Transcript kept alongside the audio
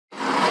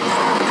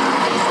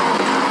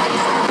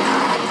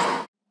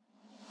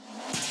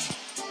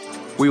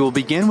We will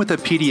begin with a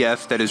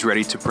PDF that is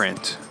ready to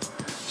print.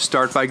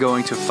 Start by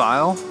going to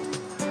File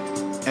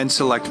and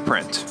select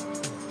Print.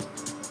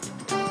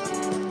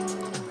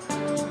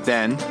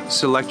 Then,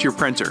 select your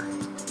printer.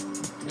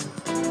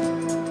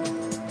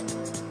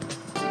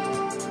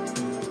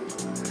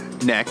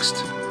 Next,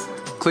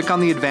 click on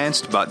the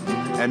Advanced button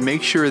and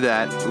make sure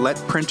that Let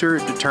Printer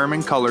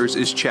Determine Colors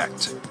is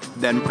checked,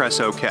 then press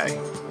OK.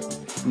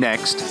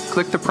 Next,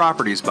 click the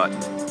Properties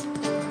button.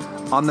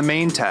 On the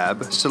Main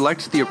tab,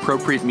 select the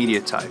appropriate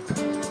media type.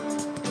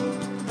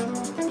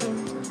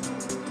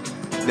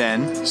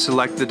 Then,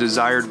 select the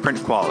desired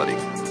print quality.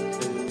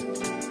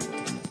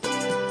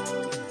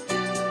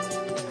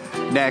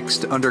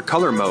 Next, under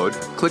Color Mode,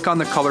 click on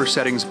the Color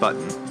Settings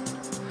button.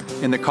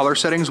 In the Color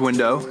Settings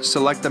window,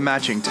 select the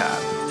Matching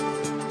tab.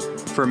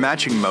 For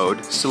Matching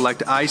Mode,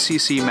 select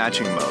ICC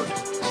Matching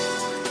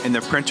Mode. In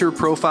the Printer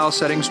Profile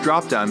Settings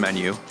drop-down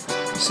menu,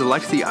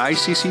 select the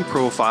ICC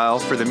profile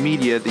for the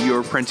media that you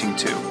are printing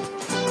to.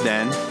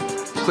 Then,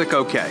 click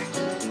OK.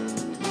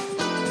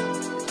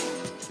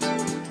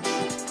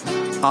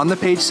 On the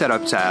Page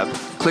Setup tab,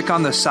 click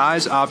on the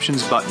Size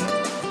Options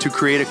button to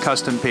create a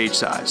custom page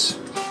size.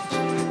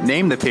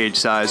 Name the page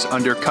size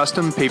under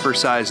Custom Paper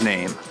Size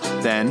Name.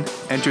 Then,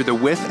 enter the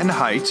width and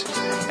height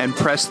and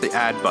press the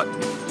Add button.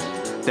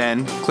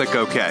 Then, click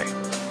OK.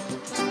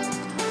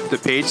 The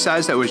page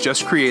size that was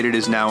just created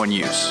is now in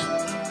use.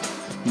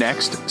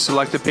 Next,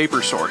 select the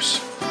paper source,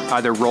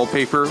 either roll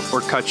paper or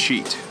cut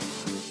sheet.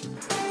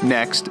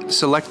 Next,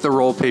 select the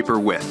roll paper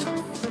width.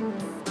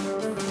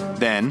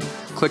 Then,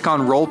 click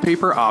on Roll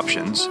Paper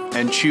Options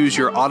and choose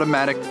your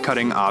automatic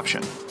cutting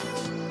option.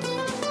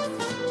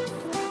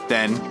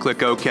 Then,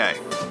 click OK.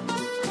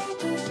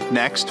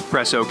 Next,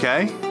 press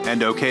OK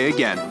and OK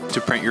again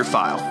to print your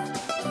file.